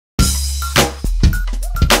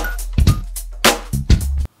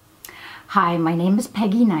Hi, my name is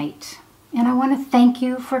Peggy Knight, and I want to thank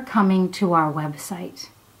you for coming to our website.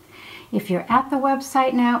 If you're at the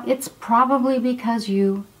website now, it's probably because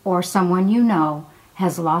you or someone you know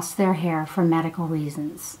has lost their hair for medical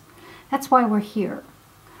reasons. That's why we're here.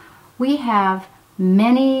 We have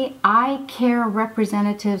many eye care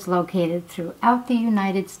representatives located throughout the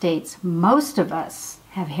United States. Most of us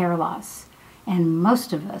have hair loss, and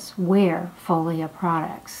most of us wear FOLLEA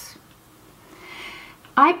products.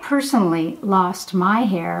 I personally lost my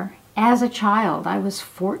hair as a child. I was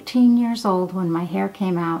 14 years old when my hair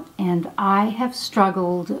came out, and I have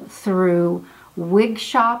struggled through wig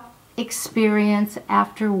shop experience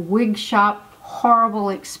after wig shop horrible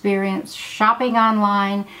experience, shopping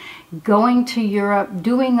online, going to Europe,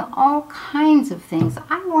 doing all kinds of things.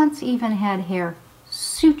 I once even had hair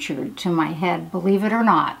sutured to my head, believe it or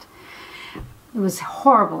not. It was a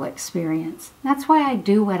horrible experience. That's why I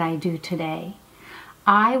do what I do today.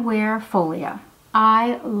 I wear FOLLEA.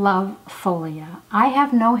 I love FOLLEA. I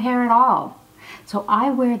have no hair at all, so I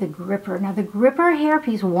wear the gripper. Now the gripper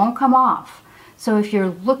hairpiece won't come off. So if you're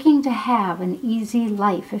looking to have an easy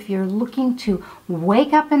life, if you're looking to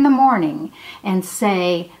wake up in the morning and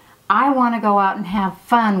say, I want to go out and have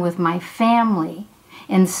fun with my family,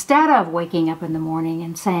 instead of waking up in the morning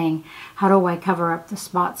and saying, how do I cover up the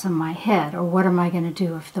spots on my head, or what am I going to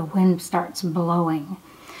do if the wind starts blowing?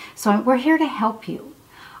 So we're here to help you.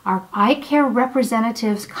 Our eye care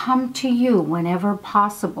representatives come to you whenever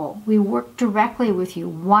possible. We work directly with you,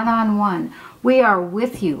 one-on-one. We are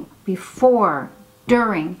with you before,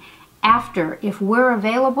 during, after. If we're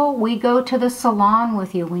available, we go to the salon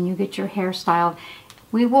with you when you get your hair styled.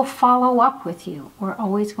 We will follow up with you. We're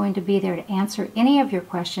always going to be there to answer any of your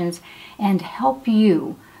questions and help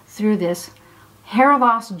you through this hair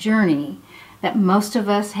loss journey that most of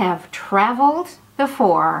us have traveled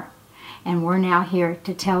before, and we're now here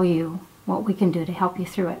to tell you what we can do to help you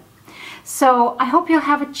through it. So I hope you'll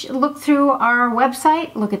have a look through our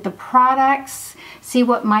website, look at the products, see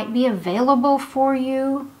what might be available for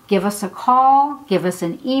you. Give us a call, give us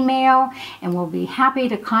an email, and we'll be happy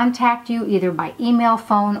to contact you either by email,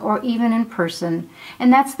 phone, or even in person.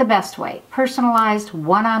 And that's the best way, personalized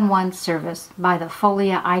one-on-one service by the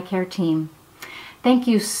FOLLEA Eye Care team. Thank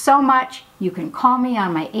you so much. You can call me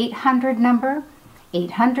on my 800 number,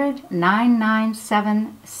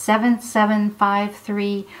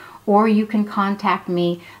 800-997-7753, or you can contact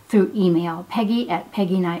me through email,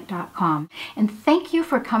 peggy@peggyknight.com. And thank you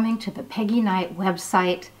for coming to the Peggy Knight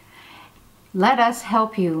website. Let us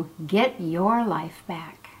help you get your life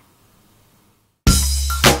back.